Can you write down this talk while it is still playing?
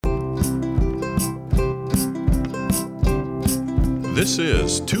This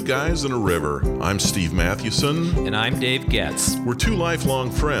is Two Guys in a River. I'm Steve Mathewson. And I'm Dave Getz. We're two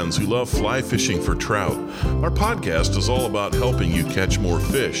lifelong friends who love fly fishing for trout. Our podcast is all about helping you catch more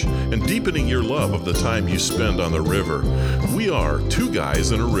fish and deepening your love of the time you spend on the river. We are Two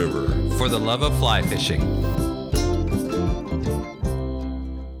Guys in a River. For the love of fly fishing.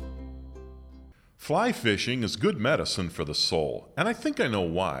 Fly fishing is good medicine for the soul, and I think I know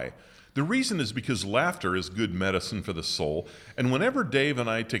why. The reason is because laughter is good medicine for the soul, and whenever Dave and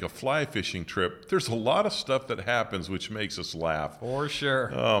I take a fly fishing trip, there's a lot of stuff that happens which makes us laugh. For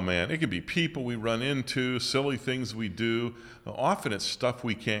sure. Oh man, it could be people we run into, silly things we do. Often it's stuff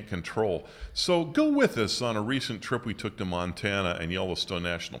we can't control. So go with us on a recent trip we took to Montana and Yellowstone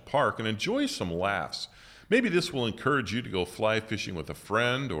National Park and enjoy some laughs. Maybe this will encourage you to go fly fishing with a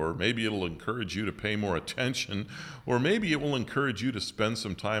friend, or maybe it'll encourage you to pay more attention, or maybe it will encourage you to spend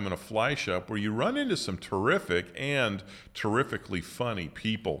some time in a fly shop where you run into some terrific and terrifically funny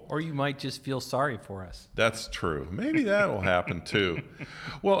people. Or you might just feel sorry for us. That's true. Maybe that'll happen too.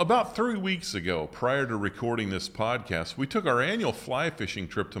 Well, about 3 weeks ago, prior to recording this podcast, we took our annual fly fishing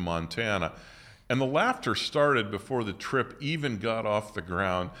trip to Montana. And the laughter started before the trip even got off the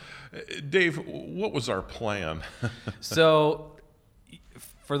ground. Dave, what was our plan? So,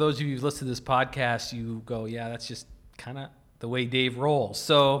 for those of you who've listened to this podcast, you go, yeah, that's just kind of the way Dave rolls.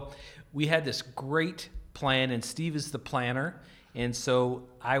 So, we had this great plan, and Steve is the planner. And so,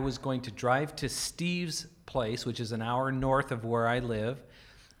 I was going to drive to Steve's place, which is an hour north of where I live.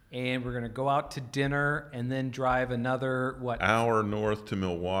 And we're going to go out to dinner and then drive another, hour north to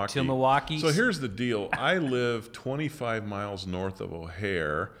Milwaukee. To Milwaukee. So here's the deal. I live 25 miles north of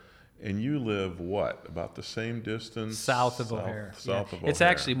O'Hare, and you live what? About the same distance? South of O'Hare. South of O'Hare. It's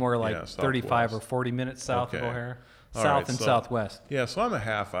actually more like 35 or 40 minutes south of O'Hare. South and southwest. Yeah, so I'm a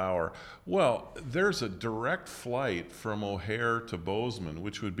half hour. Well, there's a direct flight from O'Hare to Bozeman,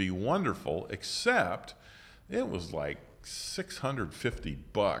 which would be wonderful, except it was like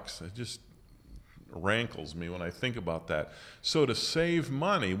 $650. It just rankles me when I think about that. So to save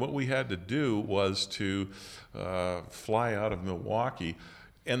money, what we had to do was to fly out of Milwaukee,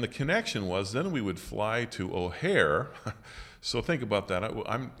 and the connection was then we would fly to O'Hare. So think about that.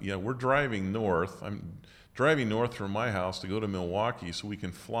 We're driving north. I'm driving north from my house to go to Milwaukee, so we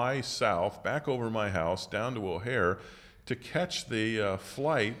can fly south back over my house down to O'Hare to catch the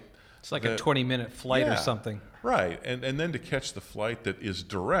flight. It's like a 20-minute flight or something. Right, and then to catch the flight that is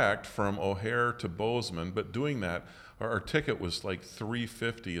direct from O'Hare to Bozeman, but doing that, our ticket was like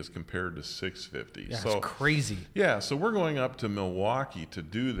 $350 as compared to $650. Yeah, it's crazy. Yeah, so we're going up to Milwaukee to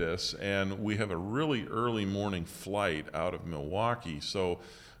do this, and we have a really early morning flight out of Milwaukee. So,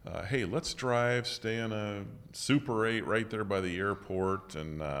 hey, let's drive, stay in a Super 8 right there by the airport,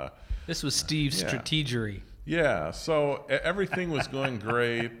 and this was Steve's strategery. Yeah, so everything was going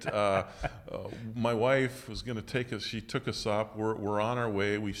great. My wife was going to take us. She took us up. We're on our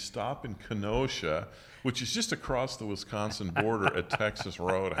way. We stop in Kenosha, which is just across the Wisconsin border at Texas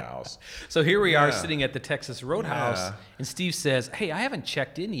Roadhouse. So here we are sitting at the Texas Roadhouse, and Steve says, hey, I haven't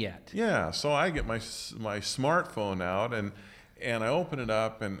checked in yet. Yeah, so I get my smartphone out, and I open it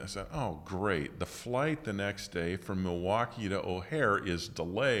up, and I said, oh, great. The flight the next day from Milwaukee to O'Hare is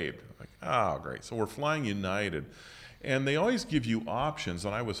delayed. Like, oh, great. So we're flying United. And they always give you options,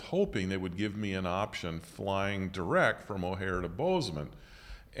 and I was hoping they would give me an option flying direct from O'Hare to Bozeman.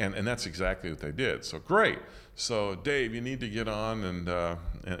 And that's exactly what they did. So great. So, Dave, you need to get on and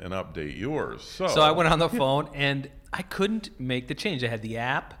update yours. So I went on the phone, and I couldn't make the change. I had the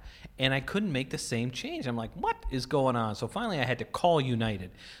app, and I couldn't make the same change. I'm like, what is going on? So finally I had to call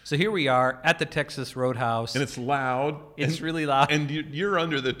United. So here we are at the Texas Roadhouse. And it's loud. It's really loud. And you're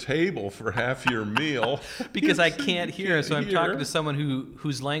under the table for half your meal. Because I can't hear. So I'm talking to someone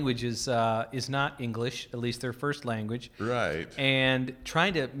whose language is not English, at least their first language. Right. And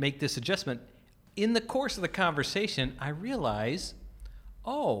trying to make this adjustment. In the course of the conversation, I realize,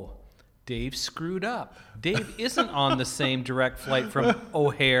 Dave screwed up. Dave isn't on the same direct flight from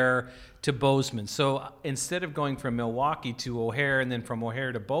O'Hare to Bozeman. So instead of going from Milwaukee to O'Hare and then from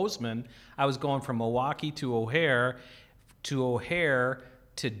O'Hare to Bozeman, I was going from Milwaukee to O'Hare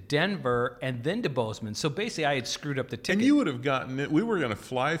to Denver and then to Bozeman. So basically I had screwed up the ticket. And you would have gotten in. We were going to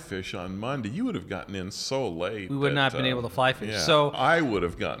fly fish on Monday. You would have gotten in so late. We would not have been able to fly fish. Yeah, so I would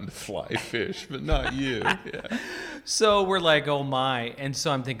have gotten to fly fish, but not you. Yeah. So we're like, oh my. And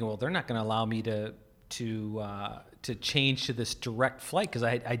so I'm thinking, well, they're not going to allow me to to change to this direct flight because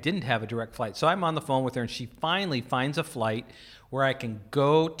I didn't have a direct flight. So I'm on the phone with her, and she finally finds a flight where I can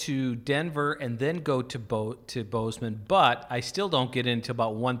go to Denver and then go to Bozeman, but I still don't get in until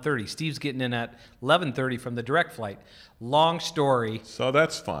about 1:30. Steve's getting in at 11:30 from the direct flight. Long story. So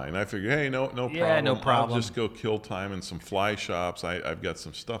that's fine. I figure, hey, no problem. Yeah, no problem. I'll just go kill time in some fly shops. I've got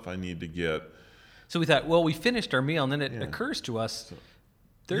some stuff I need to get. So we thought, well, we finished our meal, and then it occurs to us,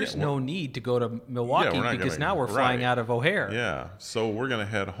 there's no need to go to Milwaukee because now we're flying out of O'Hare. Yeah, so we're going to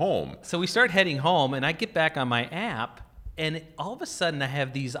head home. So we start heading home, and I get back on my app, and all of a sudden I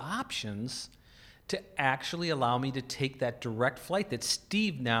have these options to actually allow me to take that direct flight that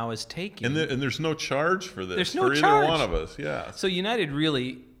Steve now is taking. And there's no charge for this. There's no for charge. either one of us, yeah. So United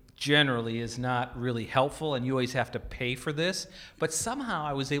really generally is not really helpful, and you always have to pay for this. But somehow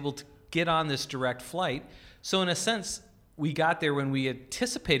I was able to get on this direct flight. So in a sense, we got there when we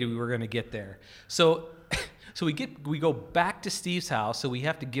anticipated we were going to get there. So we go back to Steve's house, so we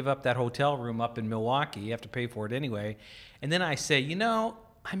have to give up that hotel room up in Milwaukee. You have to pay for it anyway. And then I say,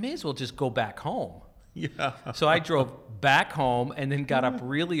 I may as well just go back home. Yeah. So I drove back home and then got up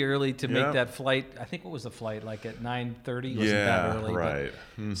really early to make that flight. I think what was the flight, like at 9:30? Wasn't that early? Right.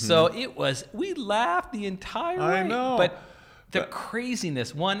 So we laughed the entire way. I know. But the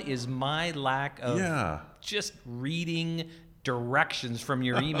craziness, one is my lack of just reading directions from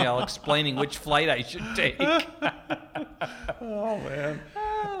your email explaining which flight I should take. Oh, man.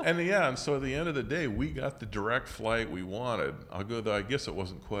 And so at the end of the day, we got the direct flight we wanted. I guess it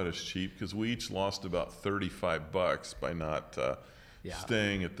wasn't quite as cheap because we each lost about $35 by not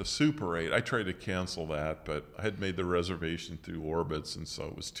staying at the Super 8. I tried to cancel that, but I had made the reservation through Orbitz, and so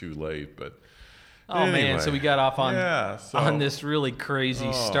it was too late. But anyway, man, so we got off on this really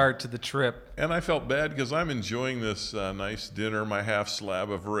crazy start to the trip. And I felt bad because I'm enjoying this nice dinner, my half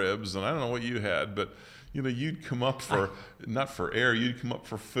slab of ribs, and I don't know what you had, but you'd come up for, not for air, you'd come up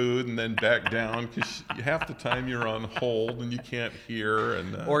for food and then back down because half the time you're on hold and you can't hear.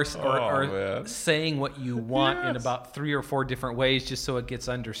 And or saying what you want in about 3 or 4 different ways just so it gets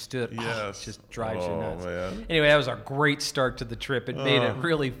understood. Yes. It just drives you nuts. Man. Anyway, that was a great start to the trip. It made it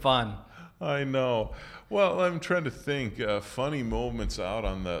really fun. I know. Well, I'm trying to think funny moments out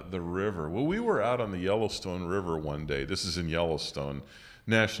on the river. Well, we were out on the Yellowstone River one day. This is in Yellowstone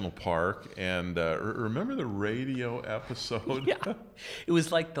National Park, and remember the radio episode? Yeah, it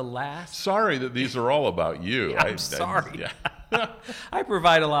was like the last. Sorry that these are all about you. I'm sorry. I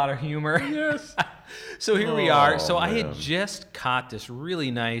provide a lot of humor. Yes. So here we are. So I had just caught this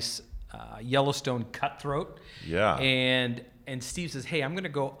really nice Yellowstone cutthroat. Yeah. And Steve says, "Hey, I'm going to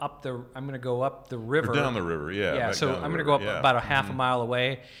go up the river." Or down the river, yeah. Yeah. So I'm going to go up about a half a mile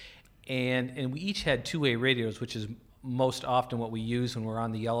away, and we each had two-way radios, which is most often what we use when we're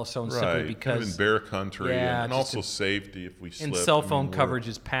on the Yellowstone, simply because kind of in bear country, and also safety if we slip. And cell phone coverage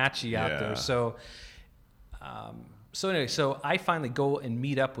is patchy out there. So anyway, so I finally go and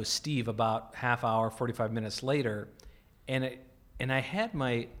meet up with Steve about half hour, 45 minutes later, and I had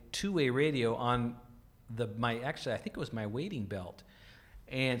my two-way radio on actually I think it was my wading belt,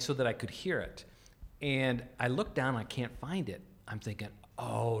 and so that I could hear it. And I look down, I can't find it. I'm thinking,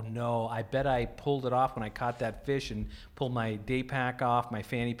 oh no, I bet I pulled it off when I caught that fish and pulled my day pack off, my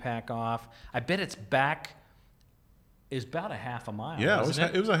fanny pack off. I bet it's back. It's about a half a mile. Yeah, it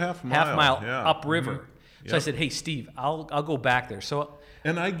was a half mile. Half mile upriver. Mm-hmm. So I said, hey, Steve, I'll go back there.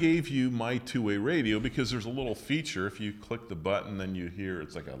 And I gave you my two-way radio because there's a little feature. If you click the button, then you hear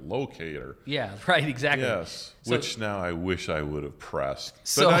it's like a locator. Yeah, right, exactly. Yes, which now I wish I would have pressed.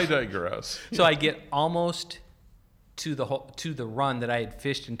 But I digress. So I get almost to the run that I had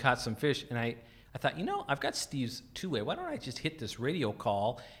fished and caught some fish, and I thought, I've got Steve's two-way. Why don't I just hit this radio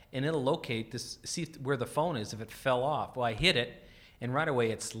call, and it'll locate this, see where the phone is if it fell off. Well, I hit it. And right away,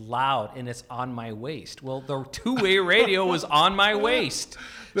 it's loud, and it's on my waist. Well, the two-way radio was on my waist.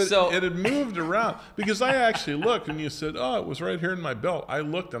 But it had moved around. Because I actually looked, and you said, it was right here in my belt. I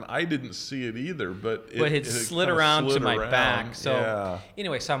looked, and I didn't see it either. But it slid around to my back. So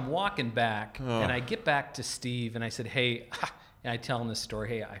anyway, so I'm walking back, and I get back to Steve, and I said, hey... And I tell him this story.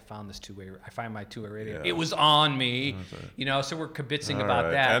 Hey, I found this I find my two-way radio. Yeah. It was on me, so we're kibitzing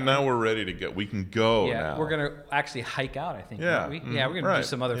about that. And now we're ready to go. We can go now. Yeah, we're going to actually hike out, I think. Yeah. Aren't we? Mm-hmm. Yeah, we're going to do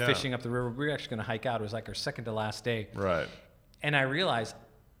some other fishing up the river. We're actually going to hike out. It was like our second to last day. Right. And I realized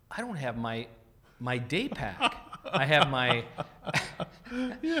I don't have my day pack. I have my...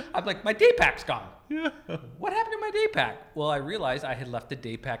 I'm like, my day pack's gone. Yeah. What happened to my day pack? Well, I realized I had left the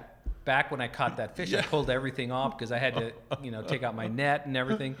day pack back when I caught that fish, I Yeah. pulled everything off because I had to, take out my net and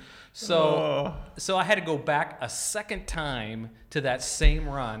everything. So, Oh. so I had to go back a second time to that same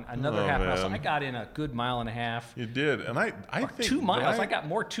run, another Oh, half mile. So man. I got in a good mile and a half. You did, and I think 2 miles. that I got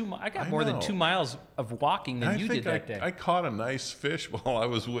more I I more than know. 2 miles of walking than I you think did that day. I caught a nice fish while I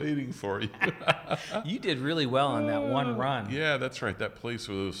was waiting for you. You did really well on that one run. Yeah, that's right. That place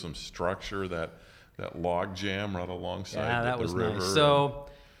where there was some structure, that log jam right alongside Yeah, that the was river. nice. So,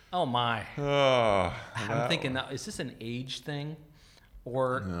 oh my. Oh, I'm thinking, now, is this an age thing?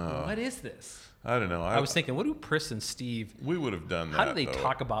 Or what is this? I don't know. I was thinking, what do Pris and Steve, we would have done that. how do they though.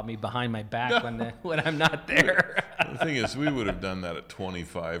 talk about me behind my back when I'm not there? The thing is, we would have done that at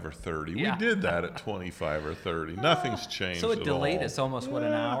 25 or 30. Yeah. We did that at 25 or 30. Nothing's changed. So it at delayed all. us almost, an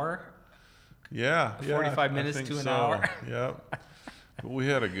hour? Yeah, 45 I minutes think to an so. hour. Yeah. But we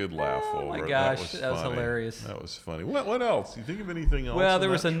had a good laugh Oh, over my it. gosh, that that was funny. hilarious. That was funny. What else? You think of anything else? Well, on there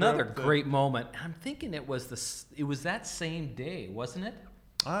was that another trip that- great moment. I'm thinking it was that same day, wasn't it?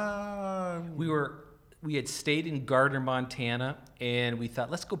 We had stayed in Gardner, Montana, and we thought,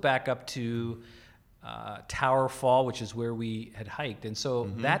 let's go back up to Tower Fall, which is where we had hiked. And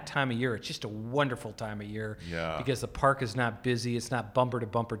so that time of year, it's just a wonderful time of year. Yeah. Because the park is not busy. It's not bumper to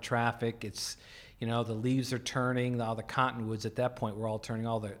bumper traffic. It's, the leaves are turning. All the cottonwoods at that point were all turning.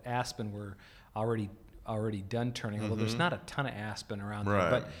 All the aspen were already done turning, although there's not a ton of aspen around Right.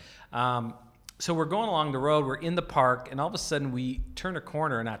 there. But so we're going along the road. We're in the park, and all of a sudden we turn a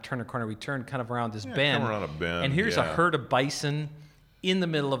corner. Not turn a corner. We turn kind of around this bend. come around a bend, And here's a yeah. herd of bison in the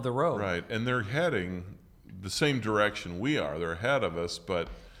middle of the road. Right, and they're heading the same direction we are. They're ahead of us, but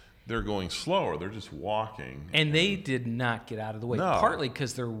they're going slower. They're just walking. And they did not get out of the way, No. partly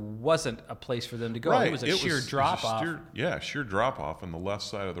because there wasn't a place for them to go. Right. It was a sheer drop off. Sheer drop off on the left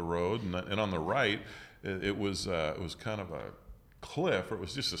side of the road, and on the right, it was kind of a cliff, or it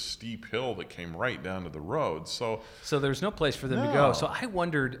was just a steep hill that came right down to the road. So there's no place for them to No. go. So I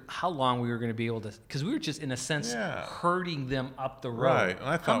wondered how long we were going to be able to, because we were just in a sense Yeah. herding them up the road. right, and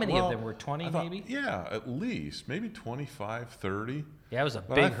I thought, how many well, of them were 20 I thought, maybe? Yeah, at least maybe 25, 30. Yeah, it was a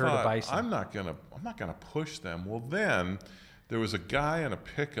But big I herd of thought, bison. I'm not gonna push them. Well, then there was a guy in a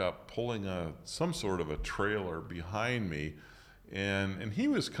pickup pulling some sort of a trailer behind me, and he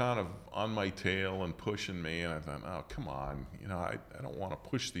was kind of on my tail and pushing me. And I thought, oh, come on, I don't want to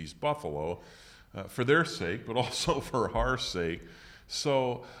push these buffalo for their sake, but also for our sake.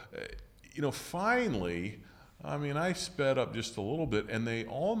 So, finally, I sped up just a little bit, and they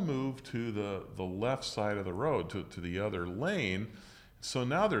all moved to the left side of the road, to the other lane. So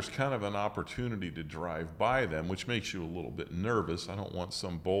now there's kind of an opportunity to drive by them, which makes you a little bit nervous. I don't want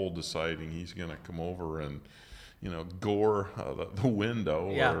some bull deciding he's going to come over and, gore the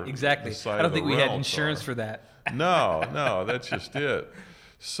window. Yeah, or exactly. the side I don't of the think we had rental insurance car. for that. No, that's just it.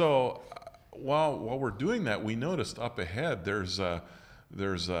 So while we're doing that, we noticed up ahead there's a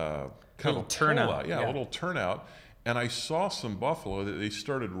kind Little of a turnout, pullout. yeah. A little turnout. And I saw some buffalo that they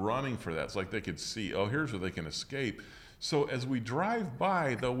started running for that. It's like they could see, oh, here's where they can escape. So as we drive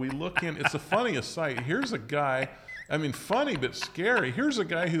by, though, we look in. It's the funniest sight. Here's a guy. Funny but scary. Here's a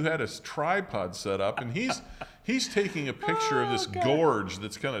guy who had his tripod set up, and he's taking a picture of this gorge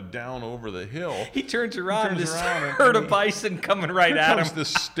that's kind of down over the hill. He turns around, turns this around and- herd and of bison coming right Here at comes him.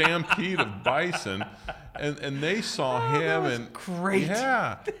 this stampede of bison, and they saw him, was and great.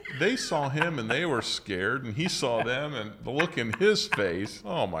 Yeah, they saw him, and they were scared, and he saw them, and the look in his face.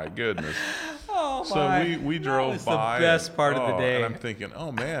 Oh my goodness! Oh So my! we drove that was by. the best part of the and day. I'm thinking,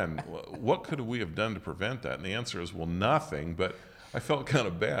 oh man, what could we have done to prevent that? And the answer is, well, nothing. But I felt kind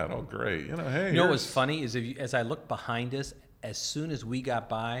of bad. Oh, great. Hey. You know what was funny is as I looked behind us, as soon as we got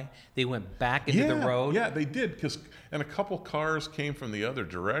by, they went back into the road. Yeah, they did, and a couple cars came from the other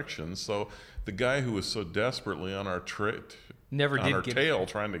direction. So the guy who was so desperately on our tail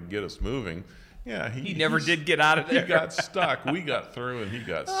trying to get us moving, He never did get out of there. He got stuck. We got through, and he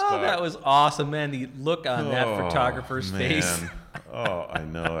got stuck. Oh, that was awesome, man. The look on that photographer's face. Oh, I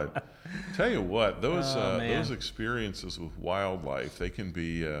know it. Tell you what, those man. experiences with wildlife, they can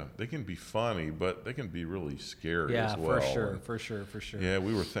be funny, but they can be really scary as well. For sure. Yeah,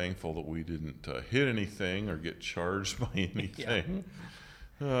 we were thankful that we didn't hit anything or get charged by anything.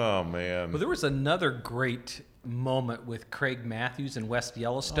 Oh man. Well, there was another great moment with Craig Matthews in West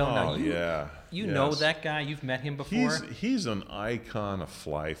Yellowstone. Now, you know that guy. You've met him before. He's an icon of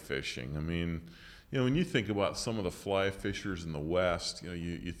fly fishing. When you think about some of the fly fishers in the West,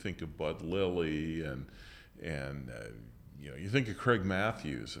 you think of Bud Lilly and you think of Craig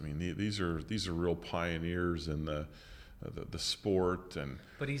Matthews. These are real pioneers in the the sport. And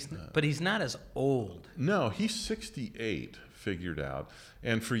But he's not as old. no, he's 68, figured out.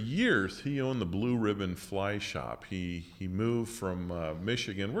 And for years, he owned the Blue Ribbon Fly Shop. He moved from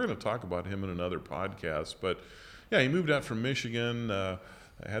Michigan. We're going to talk about him in another podcast. But, yeah, he moved out from Michigan,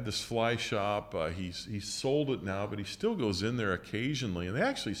 had this fly shop. He's sold it now, but he still goes in there occasionally. And they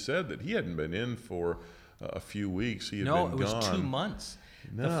actually said that he hadn't been in for a few weeks. He had been gone. No, it was 2 months.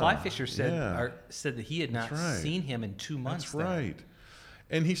 No, the fly fisher said yeah. said that he had not seen him in 2 months. That's right.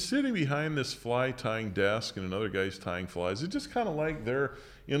 And he's sitting behind this fly tying desk, and another guy's tying flies. It's just kind of like they're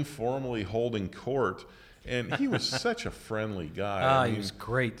informally holding court. And he was such a friendly guy. He was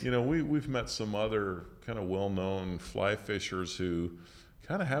great. You know, we've met some other kind of well-known fly fishers who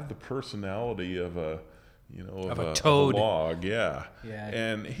kind of have the personality of a toad. of a log. Yeah. Yeah.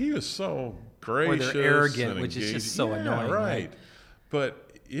 And he was so gracious. Or they're arrogant, and which is engaged. just so annoying. Right.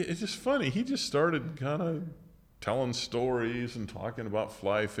 But it's just funny. He just started kind of telling stories and talking about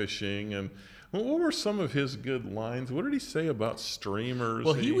fly fishing. And what were some of his good lines? What did he say about streamers?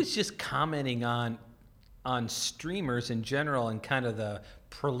 Well, he was just commenting on streamers in general and kind of the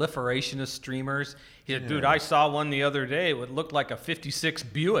proliferation of streamers. He said, dude, I saw one the other day. It looked like a 56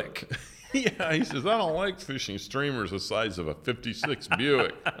 Buick. Yeah, he says, I don't like fishing streamers the size of a 56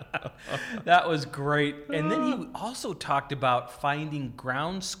 Buick. That was great. And then he also talked about finding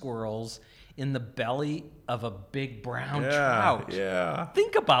ground squirrels in the belly of a big brown trout. Yeah.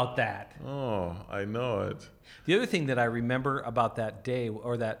 Think about that. Oh, I know it. The other thing that I remember about that day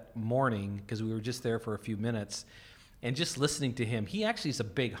or that morning, because we were just there for a few minutes, and just listening to him, he actually is a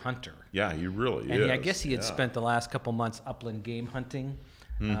big hunter. Yeah, he really is. And I guess he had spent the last couple months upland game hunting.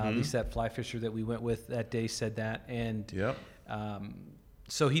 At least that fly fisher that we went with that day said that. And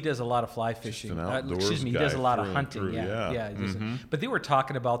so he does a lot of fly fishing. He does a lot of hunting. Yeah. But they were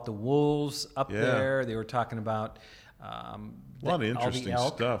talking about the wolves up there. They were talking about a lot of interesting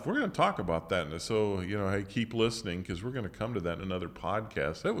stuff. We're going to talk about that. So, hey, keep listening because we're going to come to that in another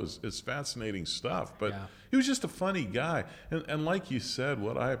podcast. It's fascinating stuff. But he was just a funny guy. And like you said,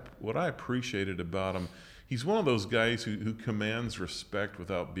 what I appreciated about him, he's one of those guys who commands respect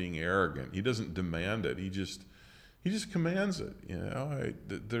without being arrogant. He doesn't demand it. He just commands it.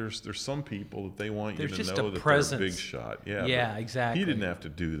 There's some people that they want you to know that they're a big shot. Yeah, exactly. He didn't have to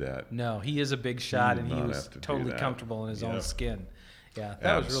do that. No, he is a big shot, and he was totally comfortable in his own skin. Yeah,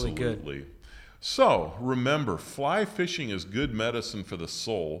 that was really good. So remember, fly fishing is good medicine for the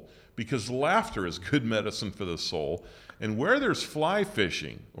soul because laughter is good medicine for the soul. And where there's fly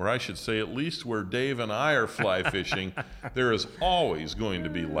fishing, or I should say at least where Dave and I are fly fishing, there is always going to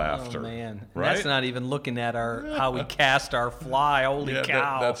be laughter. Oh, man. Right? That's not even looking at how we cast our fly. Holy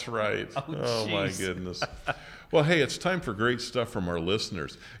cow. That's right. Oh my goodness. Well, hey, it's time for great stuff from our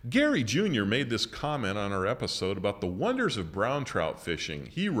listeners. Gary Jr. made this comment on our episode about the wonders of brown trout fishing.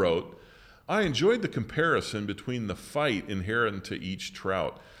 He wrote, I enjoyed the comparison between the fight inherent to each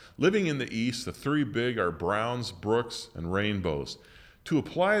trout. Living in the East, the three big are browns, brooks, and rainbows. To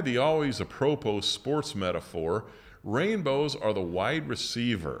apply the always apropos sports metaphor, rainbows are the wide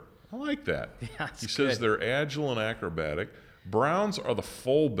receiver. I like that. Yeah, he says they're agile and acrobatic. Browns are the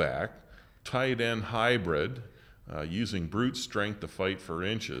fullback, tight end hybrid, using brute strength to fight for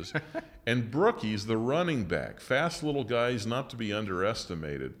inches. And brookies, the running back, fast little guys not to be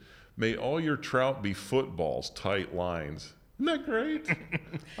underestimated. May all your trout be footballs, tight lines. Isn't that great?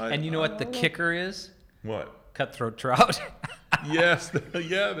 And you know what the kicker is? What? Cutthroat trout. Yes.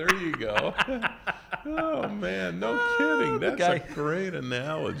 Yeah, there you go. Oh, man. No kidding. That's a great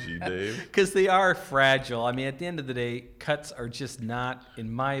analogy, Dave. Because they are fragile. I mean, at the end of the day, cuts are just not,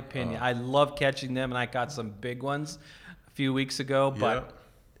 in my opinion. I love catching them, and I caught some big ones a few weeks ago, but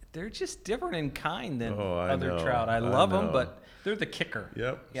they're just different in kind than other trout. I love them, but they're the kicker.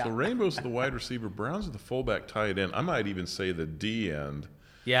 Yep. Yeah. So rainbows are the wide receiver, browns are the fullback, tight end. I might even say the D end.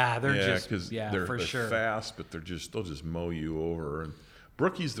 Yeah, they're they're fast, but they'll just mow you over. And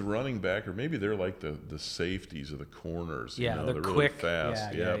brookie's the running back, or maybe they're like the safeties of the corners. Yeah, they're quick, really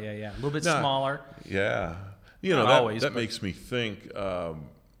fast. Yeah. A little bit smaller. Yeah, that makes me think.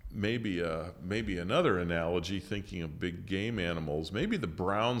 Maybe another analogy, thinking of big game animals. Maybe the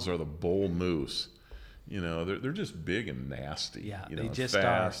browns are the bull moose. They're just big and nasty. Yeah, they just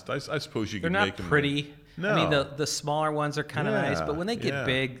fast. are. I suppose you they're could not make them. pretty. No. I mean, the smaller ones are kind of nice, but when they get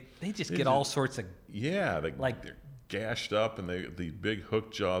big, they get all sorts of. Yeah, they're gashed up and the big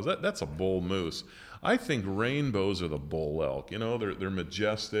hook jaws. That's a bull moose. I think rainbows are the bull elk. They're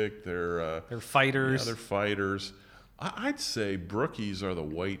majestic. They're fighters. Yeah, they're fighters. I'd say brookies are the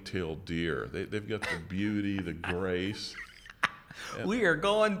white-tailed deer. They've got the beauty, the grace. We are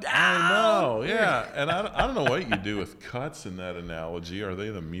going down. I know, yeah. And I don't know what you do with cuts in that analogy. Are they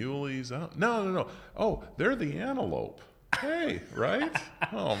the muleys? No. Oh, they're the antelope. Hey, right?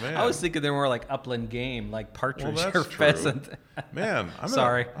 Oh, man. I was thinking they're more like upland game, like partridge Well, or that's true. pheasant. Man, I'm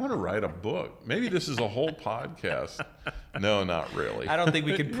gonna write a book. Maybe this is a whole podcast. No, not really. I don't think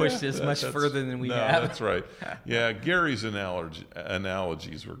we can push this much further than we no, have. That's right. Yeah, Gary's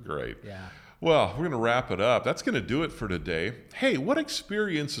analogies were great. Yeah. Well, we're going to wrap it up. That's going to do it for today. Hey, what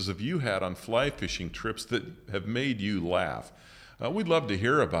experiences have you had on fly fishing trips that have made you laugh? We'd love to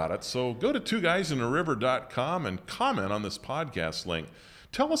hear about it. So go to twoguysinariver.com and comment on this podcast link.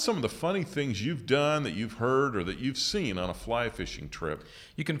 Tell us some of the funny things you've done, that you've heard, or that you've seen on a fly fishing trip.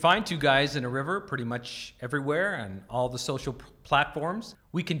 You can find Two Guys in a River pretty much everywhere on all the social platforms.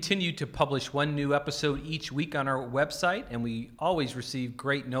 We continue to publish one new episode each week on our website, and we always receive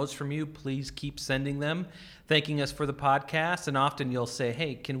great notes from you. Please keep sending them, thanking us for the podcast. And often you'll say,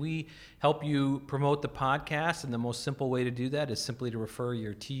 hey, can we help you promote the podcast? And the most simple way to do that is simply to refer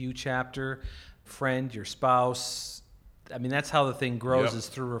your TU chapter, friend, your spouse. I mean, that's how the thing grows, is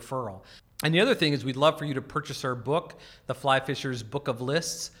through referral. And the other thing is we'd love for you to purchase our book, The Fly Fisher's Book of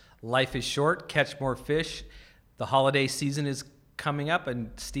Lists. Life is short, catch more fish. The holiday season is coming up,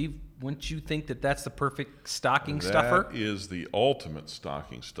 and Steve, wouldn't you think that that's the perfect stocking stuffer? That is the ultimate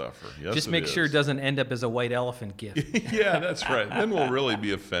stocking stuffer. Yes, Just make sure it doesn't end up as a white elephant gift. Yeah, that's right. Then we'll really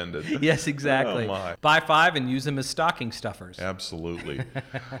be offended. Yes, exactly. Oh, my. Buy 5 and use them as stocking stuffers. Absolutely.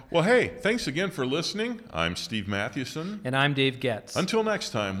 Well, hey, thanks again for listening. I'm Steve Mathewson. And I'm Dave Getz. Until next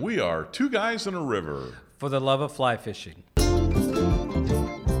time, we are Two Guys in a River. For the love of fly fishing.